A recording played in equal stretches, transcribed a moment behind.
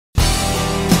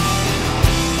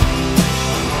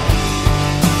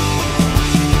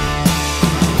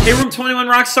Hey Room 21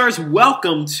 Rockstars,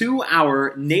 welcome to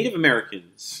our Native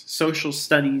Americans Social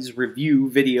Studies Review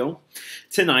video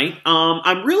tonight.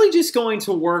 I'm really just going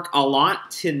to work a lot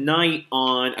tonight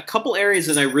on a couple areas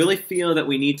that I really feel that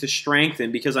we need to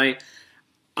strengthen because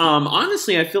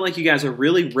honestly, I feel like you guys are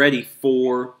really ready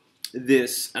for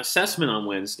this assessment on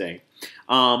Wednesday.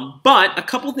 But a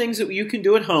couple things that you can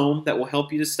do at home that will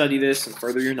help you to study this and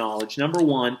further your knowledge. Number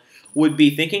one would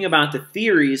be thinking about the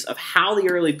theories of how the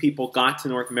early people got to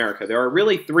North America. There are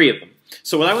really three of them.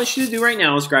 So what I want you to do right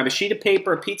now is grab a sheet of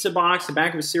paper, a pizza box, the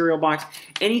back of a cereal box,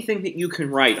 anything that you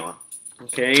can write on,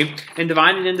 okay? And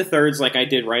divide it into thirds like I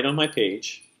did right on my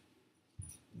page.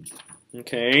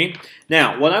 Okay?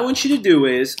 Now, what I want you to do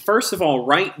is, first of all,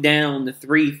 write down the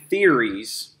three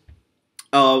theories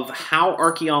of how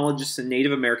archaeologists and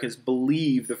Native Americans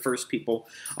believe the first people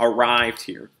arrived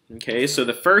here. Okay, so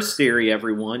the first theory,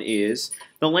 everyone, is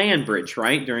the land bridge,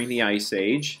 right? During the Ice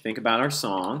Age. Think about our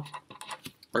song.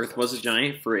 Earth was a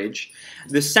giant fridge.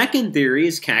 The second theory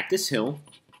is Cactus Hill.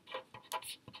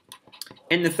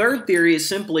 And the third theory is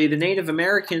simply the Native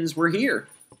Americans were here.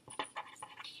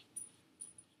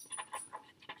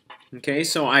 Okay,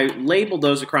 so I labeled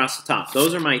those across the top.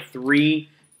 Those are my three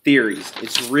theories.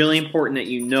 It's really important that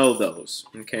you know those,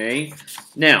 okay?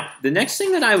 Now, the next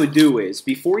thing that I would do is,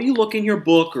 before you look in your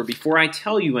book or before I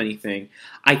tell you anything,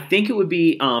 I think it would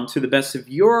be, to the best of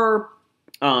your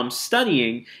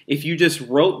studying, if you just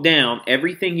wrote down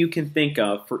everything you can think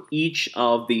of for each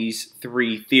of these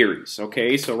three theories,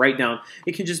 okay? So write down,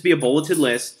 it can just be a bulleted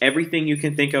list, everything you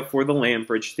can think of for the land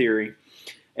bridge theory,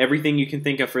 everything you can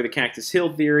think of for the Cactus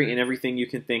Hill theory, and everything you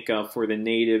can think of for the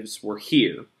natives were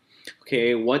here.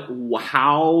 Okay,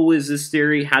 how is this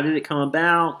theory? How did it come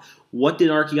about? What did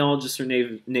archaeologists or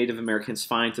Native Americans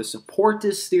find to support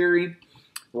this theory?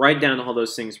 Write down all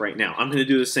those things right now. I'm going to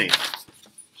do the same.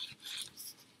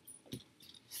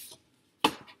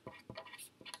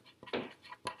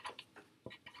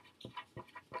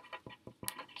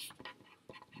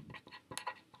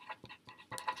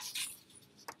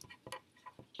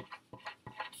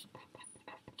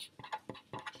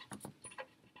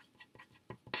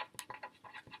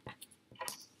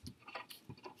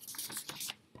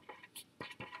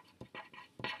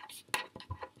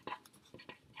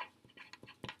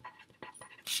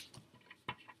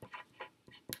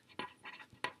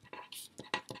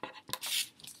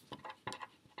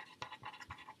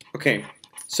 Okay,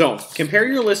 so compare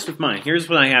your list with mine. Here's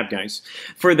what I have, guys.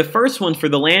 For the first one, for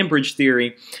the land bridge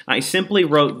theory, I simply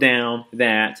wrote down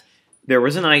that there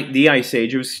was the Ice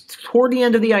Age. It was toward the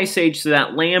end of the Ice Age, so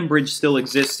that land bridge still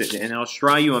existed. And I'll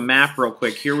draw you a map real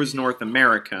quick. Here was North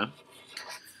America.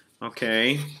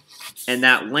 Okay, and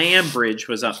that land bridge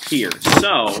was up here.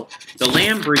 So the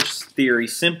land bridge theory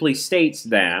simply states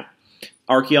that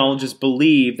archaeologists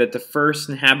believe that the first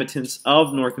inhabitants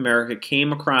of North America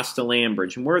came across the land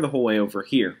bridge, and we're the whole way over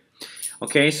here.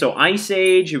 Okay, so Ice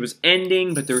Age, it was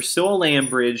ending, but there was still a land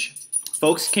bridge.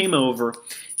 Folks came over,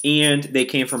 and they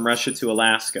came from Russia to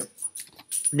Alaska.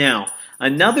 Now,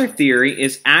 another theory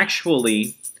is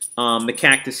actually the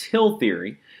Cactus Hill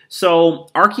theory. So,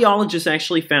 archaeologists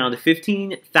actually found a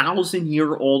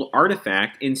 15,000-year-old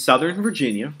artifact in southern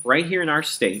Virginia, right here in our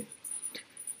state.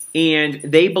 And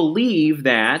they believe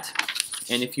that,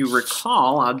 and if you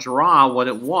recall, I'll draw what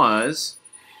it was.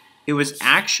 It was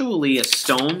actually a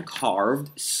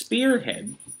stone-carved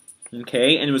spearhead,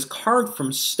 okay? And it was carved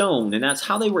from stone, and that's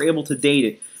how they were able to date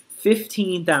it,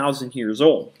 15,000 years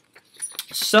old.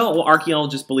 So,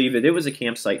 archaeologists believe that it was a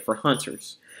campsite for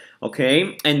hunters,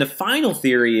 okay? And the final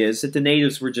theory is that the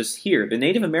natives were just here. The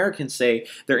Native Americans say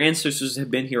their ancestors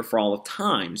have been here for all of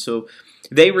time, so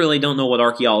they really don't know what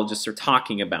archaeologists are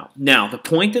talking about. Now, the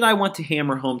point that I want to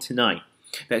hammer home tonight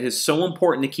that is so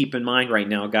important to keep in mind right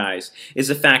now, guys, is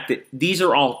the fact that these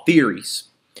are all theories.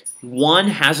 One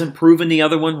hasn't proven the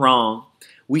other one wrong.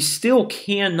 We still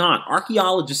cannot,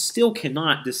 archaeologists still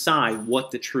cannot decide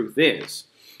what the truth is.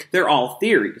 They're all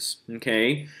theories,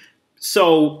 okay?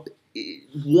 So,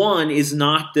 one is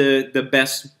not the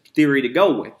best theory to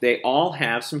go with. They all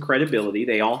have some credibility.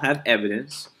 They all have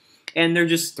evidence. And they're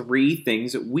just three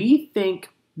things that we think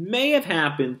may have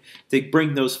happened to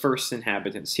bring those first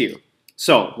inhabitants here.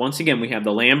 So, once again, we have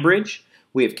the land bridge,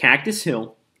 we have Cactus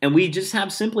Hill, and we just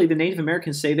have simply the Native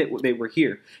Americans say that they were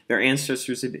here. Their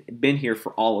ancestors have been here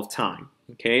for all of time.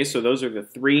 Okay, so those are the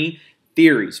three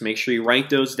theories. Make sure you write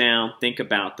those down, think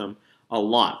about them a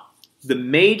lot. The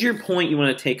major point you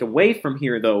want to take away from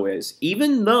here, though, is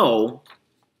even though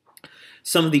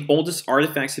some of the oldest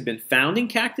artifacts have been found in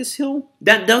Cactus Hill,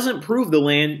 that doesn't prove the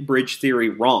land bridge theory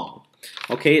wrong.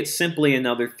 Okay, it's simply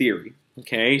another theory.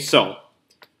 Okay, so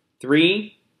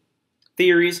 3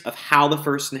 theories of how the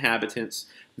first inhabitants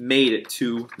made it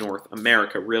to North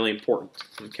America. Really important,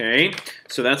 okay?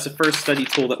 So that's the first study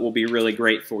tool that will be really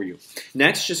great for you.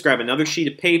 Next, just grab another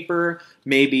sheet of paper,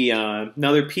 maybe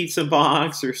another pizza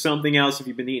box or something else if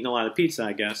you've been eating a lot of pizza,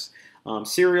 I guess.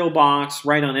 Cereal box,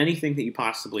 write on anything that you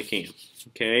possibly can,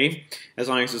 okay? As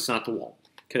long as it's not the wall,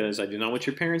 because I do not want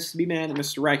your parents to be mad at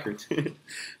Mr. Reichert.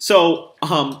 So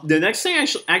the next thing I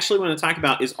actually want to talk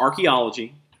about is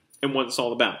archaeology and what it's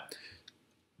all about.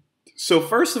 So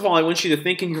first of all, I want you to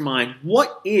think in your mind,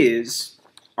 what is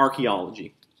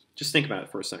archaeology? Just think about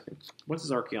it for a second. What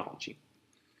is archaeology?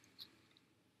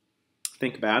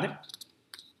 Think about it.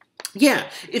 Yeah,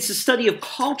 it's a study of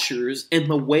cultures and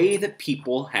the way that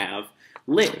people have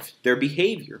lived, their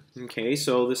behavior, okay?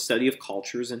 So the study of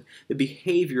cultures and the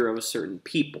behavior of a certain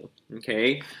people,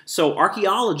 okay? So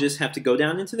archaeologists have to go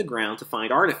down into the ground to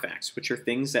find artifacts, which are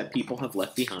things that people have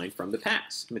left behind from the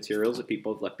past, materials that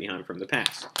people have left behind from the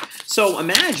past. So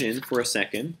imagine for a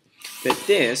second that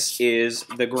this is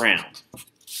the ground.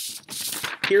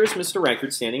 Here's Mr.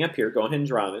 Reichert standing up here. Go ahead and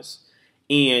draw this.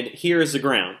 And here is the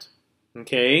ground,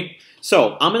 okay?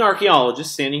 So I'm an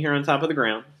archaeologist standing here on top of the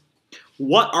ground.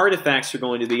 What artifacts are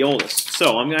going to be the oldest?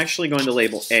 So I'm actually going to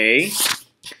label A,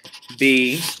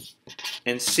 B,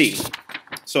 and C.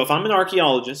 So if I'm an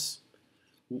archaeologist,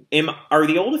 are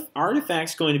the oldest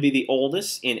artifacts going to be the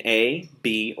oldest in A,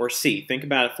 B, or C? Think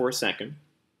about it for a second.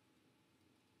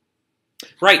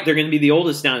 Right, they're going to be the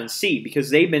oldest down in C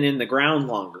because they've been in the ground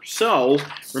longer. So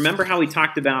remember how we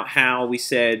talked about how we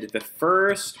said the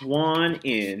first one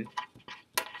in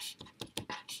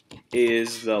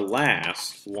is the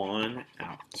last one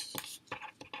out.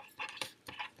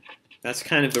 That's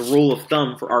kind of the rule of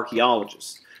thumb for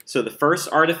archaeologists. So the first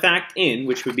artifact in,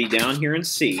 which would be down here in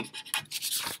C,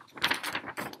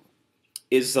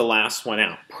 is the last one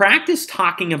out. Practice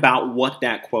talking about what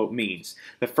that quote means.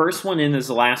 The first one in is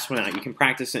the last one out. You can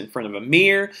practice it in front of a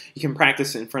mirror. You can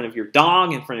practice it in front of your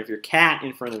dog, in front of your cat,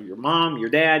 in front of your mom, your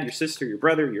dad, your sister, your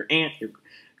brother, your aunt, your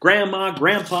grandma,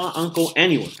 grandpa, uncle,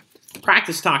 anyone.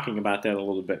 Practice talking about that a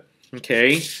little bit,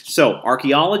 okay? So,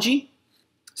 archaeology,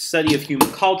 study of human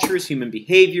cultures, human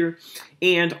behavior,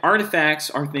 and artifacts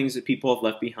are things that people have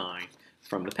left behind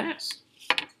from the past.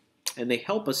 And they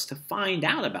help us to find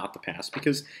out about the past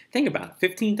because, think about it,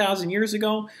 15,000 years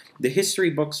ago, the history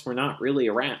books were not really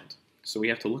around. So we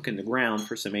have to look in the ground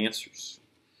for some answers.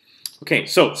 Okay,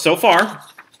 so far,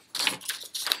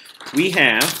 we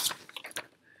have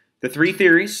the three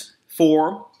theories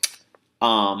for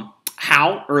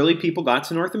how early people got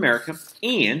to North America,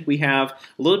 and we have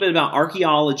a little bit about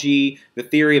archaeology, the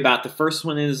theory about the first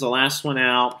one is the last one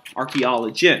out,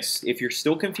 archaeologists. If you're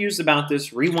still confused about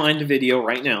this, rewind the video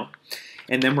right now,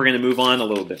 and then we're going to move on a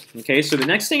little bit. Okay, so the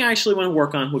next thing I actually want to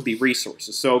work on would be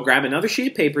resources. So grab another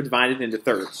sheet of paper, divide it into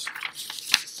thirds.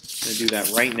 I'm going to do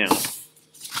that right now.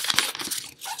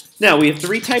 Now, we have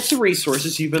three types of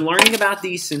resources. You've been learning about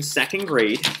these since second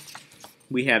grade.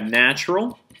 We have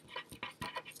natural,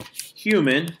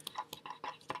 human,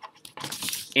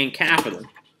 and capital.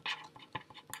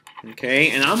 Okay,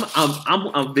 and I'm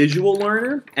a visual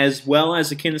learner as well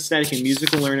as a kinesthetic and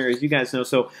musical learner, as you guys know.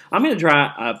 So I'm going to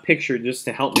draw a picture just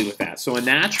to help me with that. So a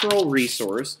natural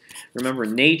resource, remember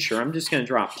nature, I'm just going to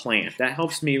draw a plant. That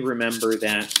helps me remember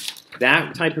that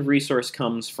that type of resource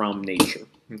comes from nature.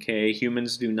 Okay,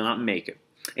 humans do not make it.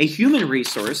 A human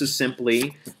resource is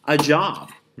simply a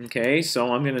job. Okay,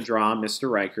 so I'm going to draw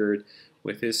Mr. Reichert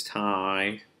with his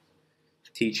tie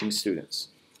teaching students.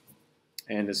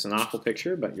 And it's an awful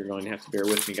picture, but you're going to have to bear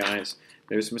with me, guys.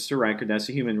 There's Mr. Reichert. That's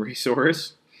a human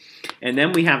resource. And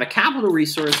then we have a capital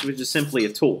resource, which is simply a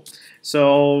tool.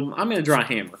 So I'm going to draw a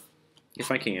hammer,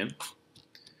 if I can.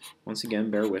 Once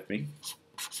again, bear with me.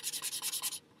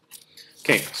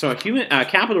 Okay, so a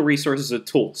capital resource is a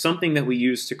tool, something that we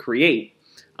use to create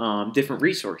different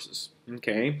resources.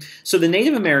 Okay, so the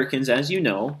Native Americans, as you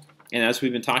know, and as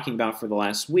we've been talking about for the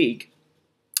last week,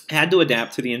 had to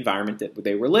adapt to the environment that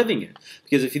they were living in.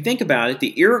 Because if you think about it,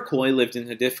 the Iroquois lived in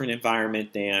a different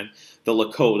environment than the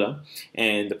Lakota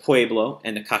and the Pueblo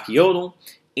and the Kakiyotl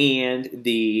and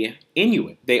the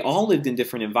Inuit. They all lived in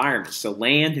different environments. The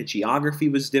land, the geography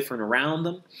was different around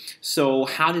them. So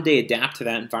how did they adapt to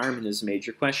that environment is a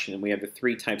major question. And we have the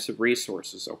three types of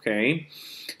resources, okay?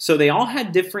 So they all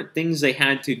had different things they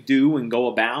had to do and go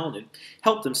about and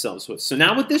help themselves with. So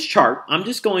now with this chart, I'm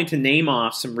just going to name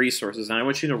off some resources, and I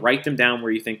want you to write them down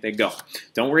where you think they go.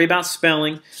 Don't worry about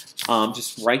spelling.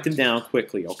 Just write them down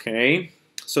quickly, okay?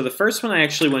 So the first one I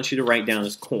actually want you to write down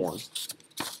is corn.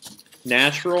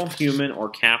 Natural, human, or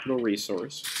capital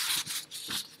resource.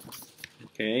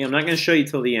 Okay, I'm not going to show you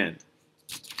till the end.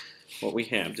 what we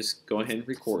have. Just go ahead and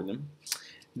record them.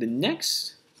 The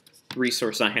next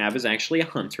resource I have is actually a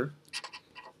hunter.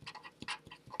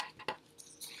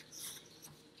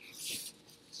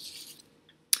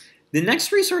 The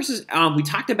next resource is, we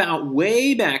talked about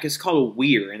way back. It's called a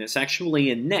weir, and it's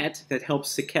actually a net that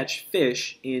helps to catch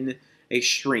fish in a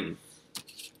stream.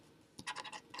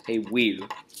 A weir.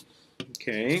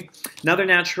 Okay. Another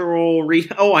natural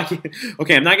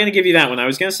okay, I'm not going to give you that one. I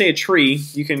was going to say a tree.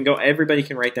 You can go. Everybody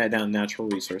can write that down. Natural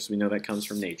resource. We know that comes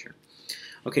from nature.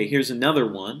 Okay. Here's another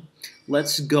one.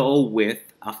 Let's go with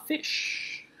a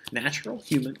fish. Natural,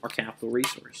 human, or capital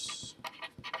resource.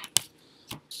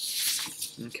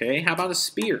 Okay, how about a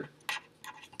spear?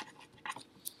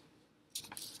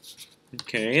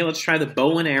 Okay, let's try the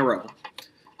bow and arrow.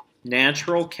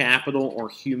 Natural, capital, or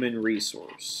human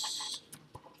resource.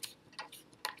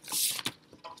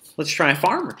 Let's try a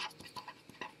farmer.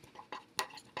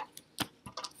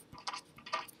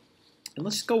 And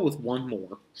let's go with one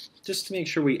more, just to make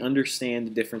sure we understand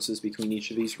the differences between each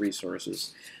of these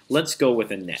resources. Let's go with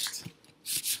a net.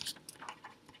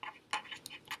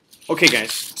 Okay,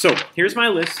 guys, so here's my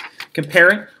list. Compare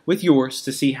it with yours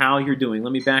to see how you're doing.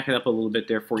 Let me back it up a little bit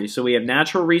there for you. So we have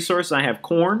natural resource. I have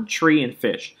corn, tree, and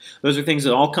fish. Those are things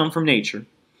that all come from nature.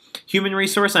 Human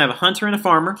resource, I have a hunter and a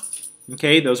farmer.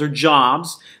 Okay, those are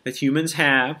jobs that humans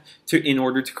have in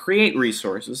order to create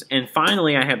resources. And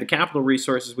finally, I have the capital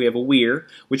resources. We have a weir,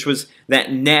 which was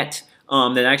that net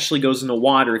that actually goes in the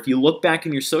water. If you look back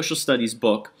in your social studies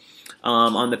book,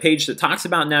 on the page that talks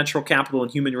about natural capital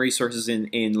and human resources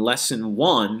in Lesson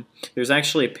 1, there's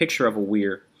actually a picture of a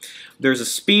weir. There's a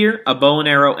spear, a bow and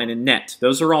arrow, and a net.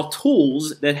 Those are all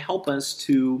tools that help us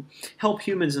to help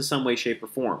humans in some way, shape, or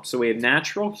form. So we have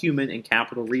natural, human, and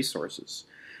capital resources.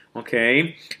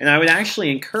 Okay? And I would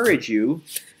actually encourage you,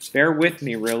 bear with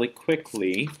me really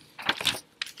quickly,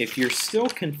 if you're still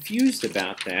confused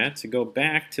about that, to go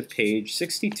back to page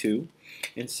 62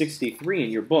 and 63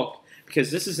 in your book,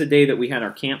 because this is the day that we had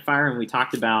our campfire and we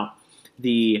talked about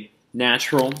the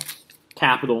natural,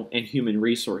 capital, and human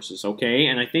resources, okay?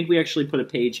 And I think we actually put a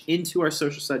page into our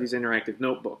Social Studies Interactive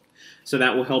Notebook, so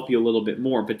that will help you a little bit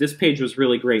more. But this page was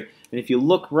really great. And if you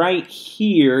look right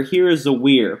here, here is a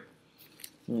weir,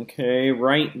 okay,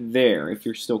 right there, if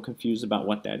you're still confused about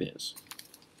what that is.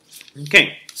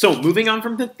 Okay, so moving on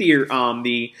from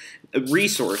the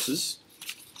resources,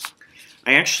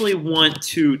 I actually want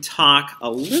to talk a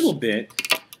little bit.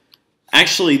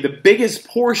 Actually, the biggest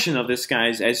portion of this,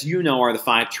 guys, as you know, are the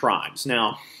 5 tribes.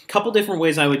 Now, a couple different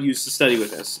ways I would use to study with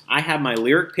this. I have my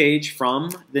lyric page from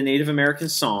the Native American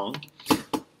song.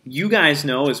 You guys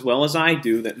know as well as I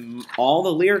do that all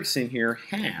the lyrics in here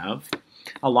have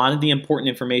a lot of the important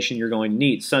information you're going to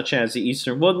need, such as the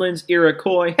Eastern Woodlands,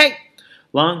 Iroquois, hey!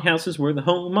 Longhouses were the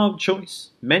home of choice.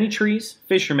 Many trees,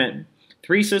 fishermen,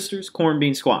 3 sisters, corn,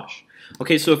 bean, squash.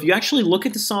 Okay, so if you actually look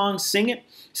at the song, sing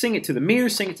it to the mirror,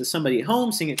 sing it to somebody at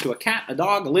home, sing it to a cat, a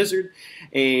dog, a lizard,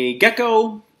 a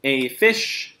gecko, a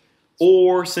fish,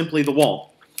 or simply the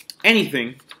wall.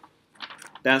 Anything,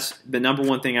 that's the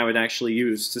 #1 thing I would actually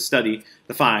use to study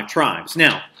the 5 tribes.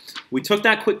 Now, we took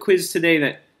that quick quiz today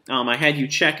that I had you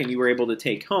check and you were able to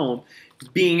take home,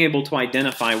 being able to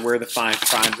identify where the 5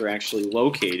 tribes are actually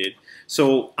located.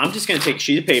 So I'm just going to take a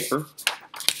sheet of paper,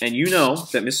 and you know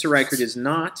that Mr. Reichert is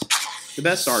not the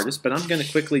best artist, but I'm going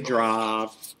to quickly draw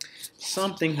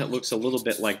something that looks a little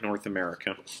bit like North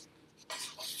America.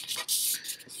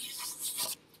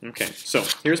 Okay, so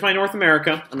here's my North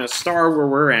America. I'm going to star where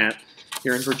we're at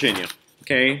here in Virginia.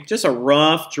 Okay, just a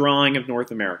rough drawing of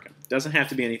North America. Doesn't have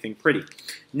to be anything pretty.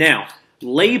 Now,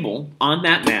 label on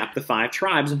that map the 5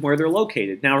 tribes and where they're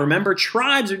located. Now remember,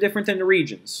 tribes are different than the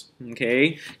regions.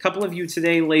 Okay, a couple of you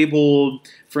today labeled,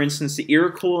 for instance, the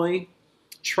Iroquois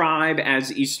tribe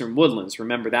as Eastern Woodlands.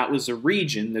 Remember, that was a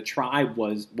region. The tribe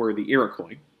were the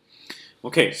Iroquois.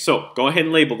 Okay, so go ahead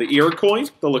and label the Iroquois,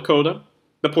 the Lakota,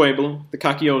 the Pueblo, the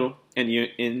Kakioto, and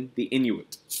the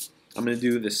Inuit. I'm going to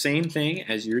do the same thing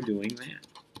as you're doing that.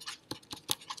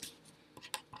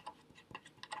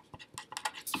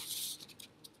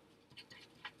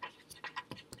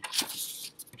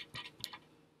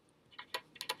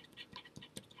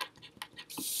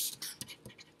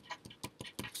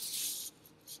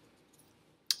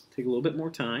 Take a little bit more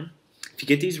time. If you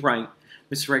get these right,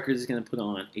 Mr. Reichert is going to put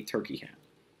on a turkey hat.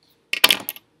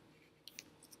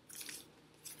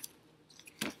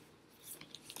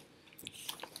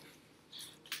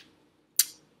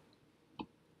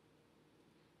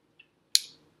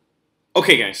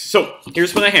 Okay, guys, so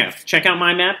here's what I have. Check out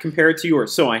my map, compare it to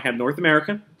yours. So I have North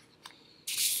America.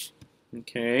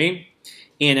 Okay.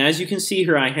 And as you can see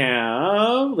here, I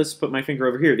have, let's put my finger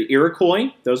over here, the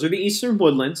Iroquois, those are the eastern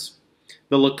woodlands.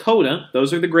 The Lakota,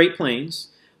 those are the Great Plains.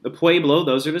 The Pueblo,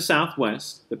 those are the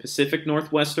Southwest. The Pacific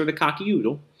Northwest are the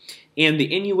Cockayudo. And the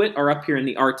Inuit are up here in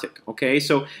the Arctic, okay?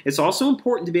 So it's also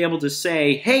important to be able to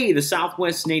say, hey, the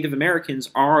Southwest Native Americans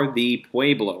are the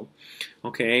Pueblo,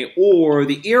 okay? Or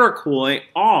the Iroquois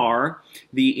are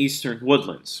the Eastern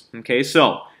Woodlands, okay?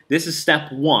 So this is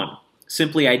step one,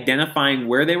 simply identifying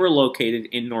where they were located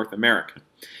in North America.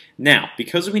 Now,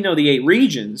 because we know the 8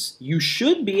 regions, you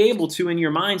should be able to, in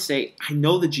your mind, say, I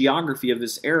know the geography of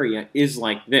this area is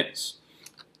like this.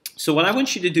 So what I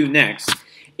want you to do next,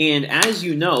 and as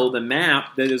you know, the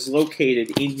map that is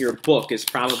located in your book is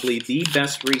probably the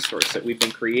best resource that we've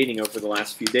been creating over the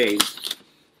last few days.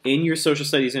 In your Social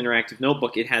Studies Interactive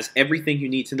Notebook, it has everything you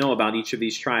need to know about each of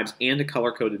these tribes and a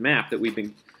color-coded map that we've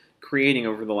been creating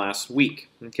over the last week.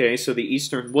 Okay, so the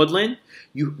Eastern Woodland,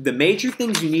 the major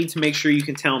things you need to make sure you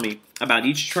can tell me about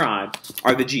each tribe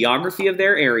are the geography of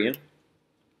their area,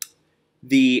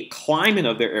 the climate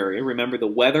of their area, remember the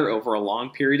weather over a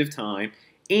long period of time,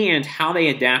 and how they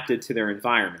adapted to their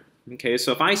environment. Okay,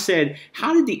 so if I said,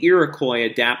 how did the Iroquois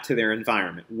adapt to their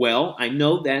environment? Well, I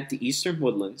know that the Eastern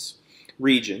Woodlands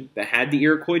region that had the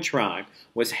Iroquois tribe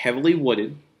was heavily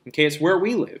wooded. Okay, it's where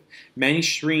we live. Many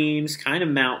streams, kind of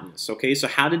mountains. Okay, so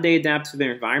how did they adapt to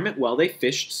their environment? Well, they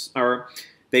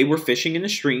were fishing in the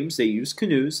streams. They used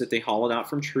canoes that they hollowed out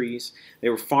from trees. They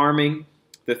were farming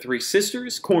the 3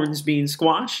 sisters, corns, beans,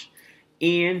 squash,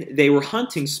 and they were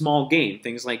hunting small game,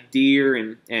 things like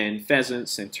deer and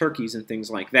pheasants and turkeys and things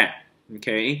like that.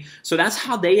 Okay, so that's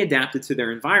how they adapted to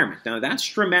their environment. Now, that's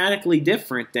dramatically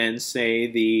different than,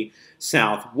 say, the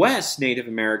Southwest Native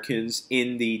Americans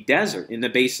in the desert, in the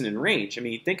Basin and Range. I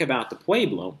mean, think about the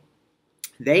Pueblo.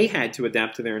 They had to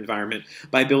adapt to their environment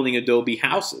by building adobe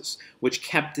houses, which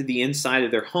kept the inside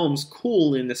of their homes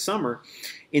cool in the summer,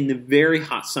 in the very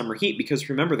hot summer heat, because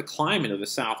remember, the climate of the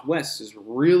Southwest is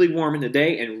really warm in the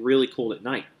day and really cold at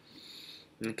night.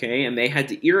 Okay, and they had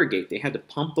to irrigate. They had to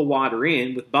pump the water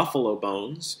in with buffalo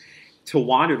bones to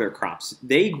water their crops.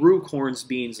 They grew corns,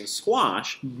 beans, and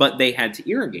squash, but they had to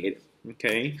irrigate it.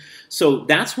 Okay, so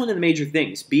that's one of the major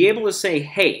things. Be able to say,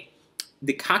 hey,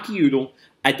 the Cockayudo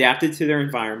adapted to their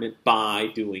environment by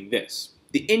doing this.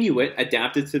 The Inuit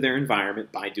adapted to their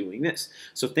environment by doing this.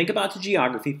 So think about the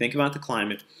geography, think about the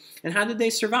climate, and how did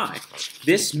they survive?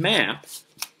 This map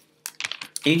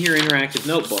in your interactive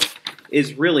notebook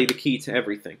is really the key to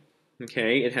everything.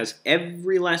 Okay, it has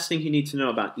every last thing you need to know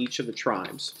about each of the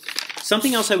tribes.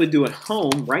 Something else I would do at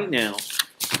home right now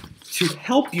to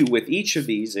help you with each of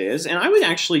these is, and I would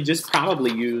actually just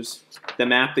probably use the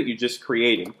map that you just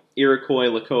created, Iroquois,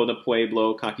 Lakota,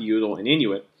 Pueblo, Cockayudo, and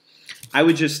Inuit. I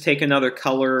would just take another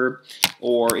color,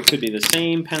 or it could be the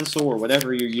same pencil or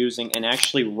whatever you're using, and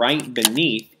actually write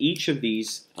beneath each of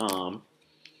these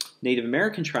Native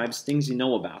American tribes things you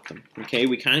know about them. Okay,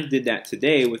 we kind of did that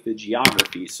today with the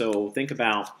geography. So think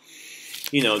about,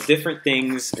 different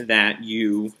things that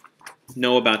you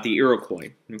know about the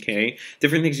Iroquois. Okay,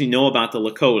 different things you know about the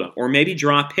Lakota, or maybe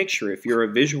draw a picture if you're a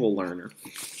visual learner.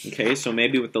 Okay, so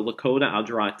maybe with the Lakota, I'll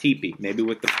draw a teepee. Maybe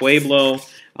with the Pueblo,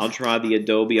 I'll draw the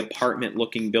adobe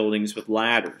apartment-looking buildings with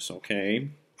ladders. Okay.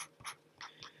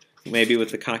 Maybe with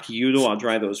the Cockayudo, I'll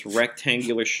draw those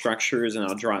rectangular structures, and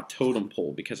I'll draw a totem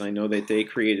pole because I know that they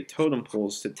created totem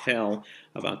poles to tell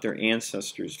about their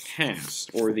ancestors'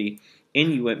 past. Or the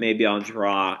Inuit, maybe I'll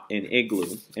draw an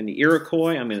igloo. And the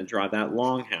Iroquois, I'm going to draw that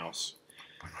longhouse.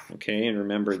 Okay, and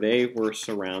remember, they were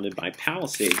surrounded by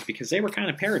palisades because they were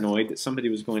kind of paranoid that somebody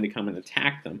was going to come and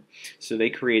attack them. So they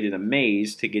created a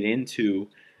maze to get into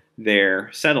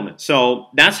their settlement. So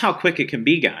that's how quick it can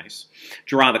be, guys.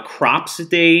 Draw the crops that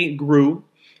they grew,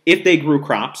 if they grew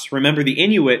crops. Remember, the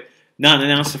Inuit, not an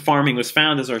ounce of farming was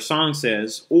found, as our song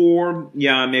says. Or,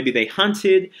 yeah, maybe they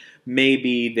hunted.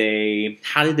 Maybe they,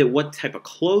 what type of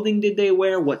clothing did they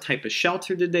wear? What type of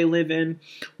shelter did they live in?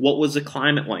 What was the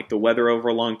climate like? The weather over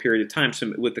a long period of time.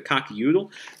 So with the Cockayudo,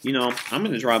 I'm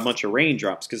going to draw a bunch of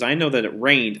raindrops because I know that it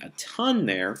rained a ton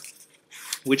there,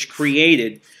 which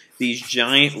created these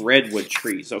giant redwood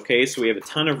trees. Okay, so we have a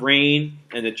ton of rain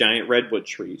and the giant redwood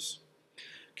trees.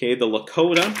 Okay, the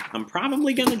Lakota, I'm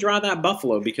probably going to draw that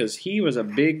buffalo because he was a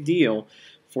big deal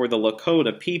for the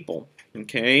Lakota people.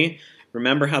 Okay,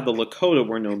 remember how the Lakota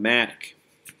were nomadic,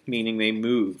 meaning they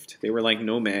moved. They were like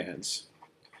nomads.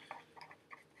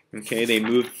 Okay, they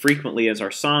moved frequently, as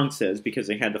our song says, because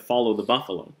they had to follow the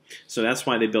buffalo. So that's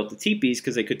why they built the teepees,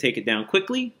 because they could take it down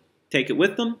quickly, take it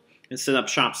with them, and set up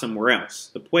shop somewhere else.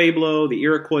 The Pueblo, the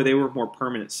Iroquois, they were more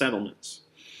permanent settlements.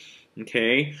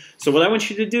 Okay? So what I want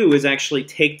you to do is actually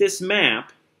take this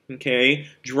map, okay,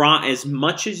 draw as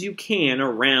much as you can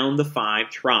around the 5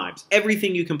 tribes.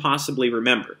 Everything you can possibly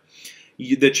remember.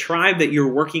 The tribe that you're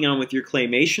working on with your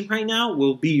claymation right now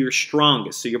will be your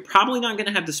strongest. So you're probably not going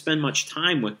to have to spend much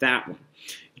time with that one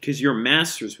because you're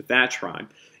masters with that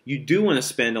tribe. You do want to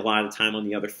spend a lot of time on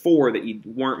the other 4 that you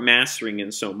weren't mastering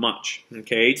in so much.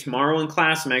 Okay, tomorrow in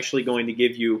class I'm actually going to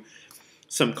give you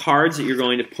some cards that you're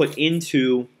going to put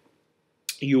into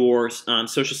your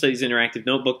Social Studies Interactive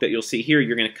Notebook that you'll see here.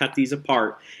 You're going to cut these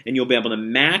apart and you'll be able to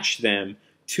match them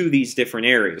to these different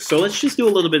areas. So let's just do a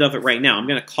little bit of it right now. I'm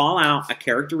going to call out a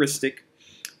characteristic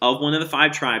of one of the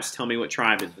 5 tribes. Tell me what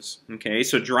tribe it is. Okay,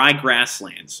 so dry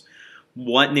grasslands.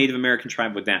 What Native American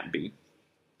tribe would that be?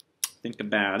 Think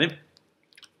about it.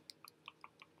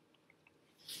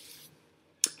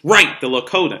 Right, the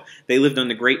Lakota. They lived on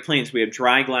the Great Plains. We have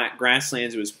dry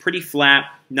grasslands. It was pretty flat,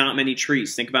 not many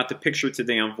trees. Think about the picture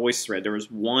today on VoiceThread. There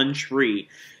was 1 tree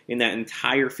in that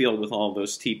entire field with all of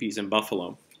those teepees and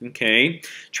buffalo. Okay,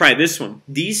 try this one.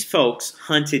 These folks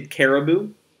hunted caribou.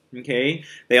 Okay,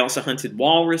 they also hunted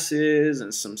walruses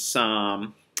and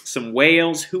some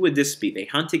whales. Who would this be? They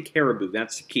hunted caribou.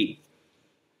 That's the key.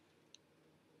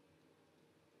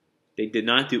 They did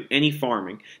not do any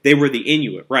farming. They were the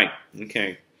Inuit, right?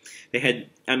 Okay. They had,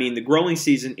 I mean, the growing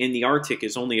season in the Arctic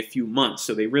is only a few months,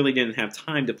 so they really didn't have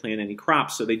time to plant any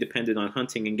crops, so they depended on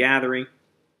hunting and gathering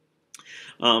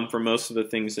for most of the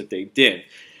things that they did.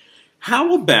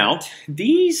 How about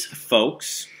these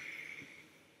folks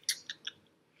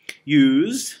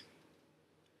used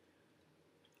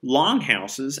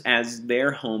longhouses as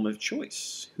their home of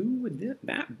choice? Who would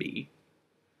that be?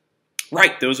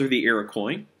 Right, those are the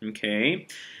Iroquois. Okay.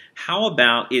 How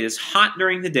about it is hot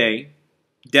during the day,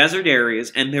 desert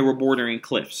areas, and they were bordering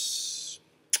cliffs?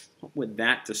 What would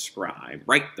that describe?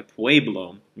 Right, the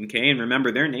Pueblo. Okay, and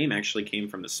remember their name actually came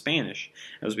from the Spanish,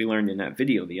 as we learned in that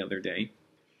video the other day.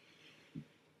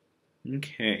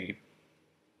 Okay.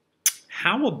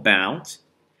 How about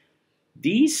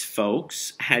these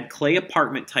folks had clay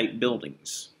apartment type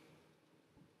buildings?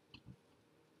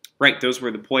 Right, those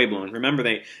were the Pueblo. And remember,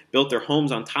 they built their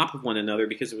homes on top of one another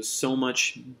because it was so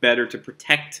much better to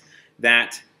protect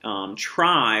that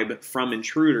tribe from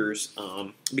intruders,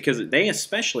 because they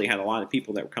especially had a lot of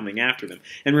people that were coming after them.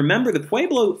 And remember, the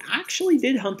Pueblo actually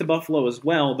did hunt the buffalo as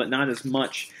well, but not as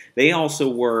much. They also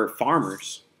were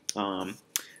farmers. The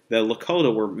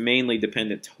Lakota were mainly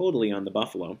dependent totally on the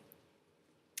buffalo.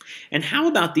 And how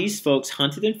about these folks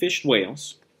hunted and fished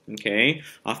whales, okay,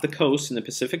 off the coast in the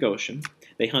Pacific Ocean.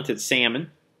 They hunted salmon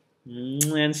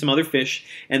and some other fish,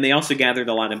 and they also gathered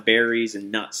a lot of berries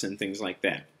and nuts and things like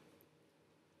that.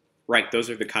 Right, those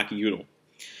are the Kakiyudo.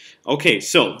 Okay,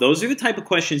 so those are the type of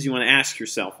questions you want to ask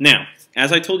yourself. Now,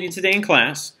 as I told you today in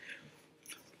class,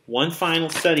 one final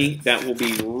study that will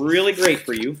be really great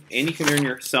for you, and you can earn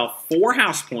yourself 4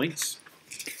 house points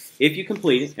if you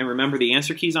complete it. And remember, the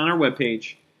answer keys on our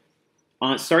webpage.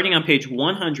 Starting on page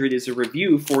 100 is a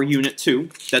review for Unit 2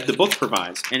 that the book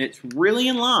provides, and it's really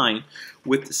in line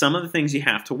with some of the things you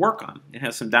have to work on. It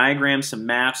has some diagrams, some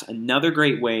maps, another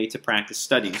great way to practice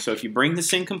studying. So if you bring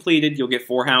this in completed, you'll get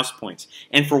 4 house points.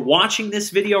 And for watching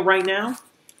this video right now,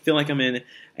 I feel like I'm in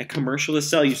a commercial to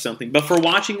sell you something, but for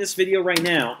watching this video right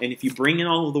now, and if you bring in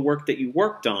all of the work that you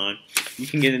worked on, you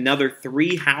can get another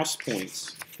 3 house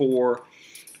points for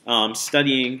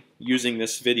studying using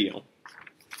this video.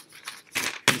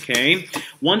 Okay,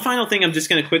 one final thing I'm just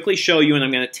going to quickly show you, and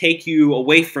I'm going to take you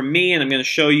away from me, and I'm going to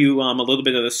show you a little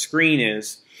bit of the screen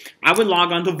is, I would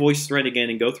log on to VoiceThread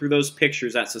again and go through those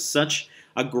pictures. That's such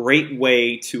a great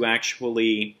way to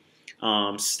actually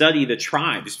study the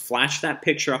tribes. Flash that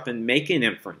picture up and make an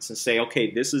inference and say, okay,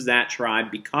 this is that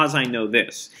tribe because I know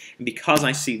this and because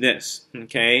I see this.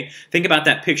 Okay, think about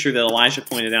that picture that Elijah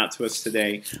pointed out to us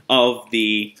today of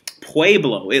the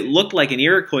Pueblo. It looked like an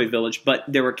Iroquois village, but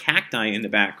there were cacti in the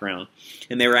background,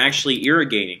 and they were actually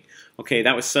irrigating. Okay,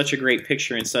 that was such a great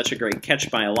picture and such a great catch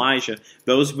by Elijah.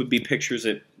 Those would be pictures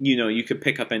that, you know, you could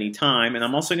pick up any time. And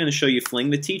I'm also going to show you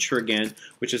Fling the Teacher again,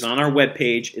 which is on our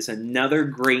webpage. It's another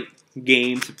great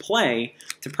game to play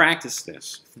to practice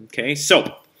this. Okay,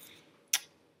 so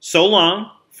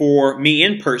long for me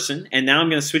in person, and now I'm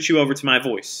going to switch you over to my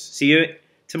voice. See you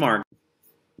tomorrow.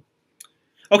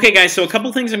 Okay, guys, so a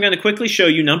couple things I'm going to quickly show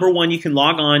you. Number one, you can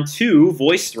log on to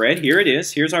VoiceThread. Here it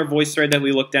is. Here's our VoiceThread that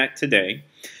we looked at today.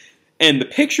 And the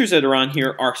pictures that are on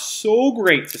here are so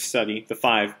great to study the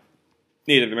 5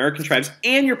 Native American tribes,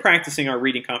 and you're practicing our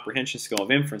reading comprehension skill of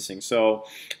inferencing. So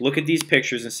look at these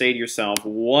pictures and say to yourself,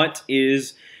 what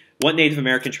is what Native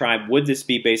American tribe would this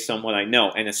be based on what I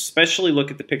know? And especially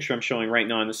look at the picture I'm showing right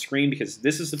now on the screen, because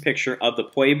this is the picture of the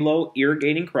Pueblo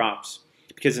irrigating crops,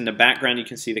 because in the background you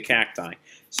can see the cacti.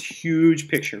 It's a huge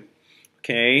picture.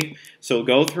 Okay, so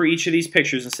go through each of these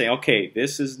pictures and say, okay,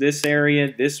 this is this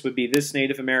area, this would be this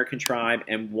Native American tribe,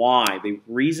 and why. The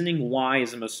reasoning why is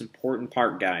the most important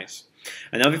part, guys.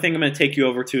 Another thing I'm going to take you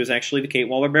over to is actually the Kate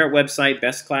Waller-Barrett website,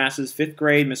 best classes, 5th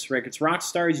grade, Mr. Records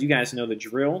Rockstars. You guys know the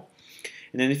drill.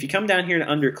 And then if you come down here to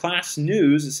under class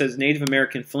news, it says Native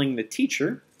American Fling the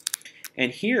Teacher.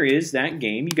 And here is that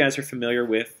game. You guys are familiar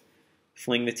with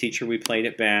Fling the Teacher. We played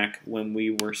it back when we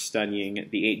were studying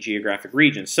the 8 geographic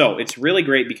regions. So it's really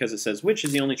great because it says which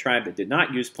is the only tribe that did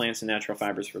not use plants and natural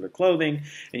fibers for their clothing.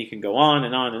 And you can go on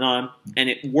and on and on. And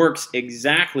it works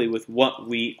exactly with what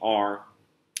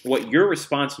you're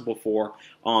responsible for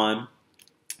on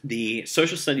the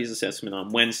social studies assessment on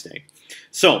Wednesday.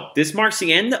 So this marks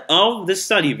the end of the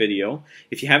study video.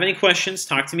 If you have any questions,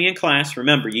 talk to me in class.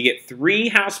 Remember, you get 3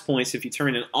 house points if you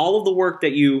turn in all of the work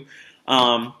that you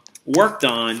worked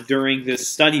on during this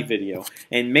study video.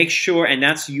 And make sure, and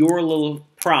that's your little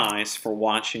prize for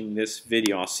watching this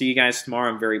video. I'll see you guys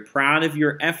tomorrow. I'm very proud of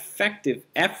your effective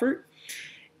effort,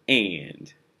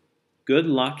 and good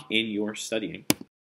luck in your studying.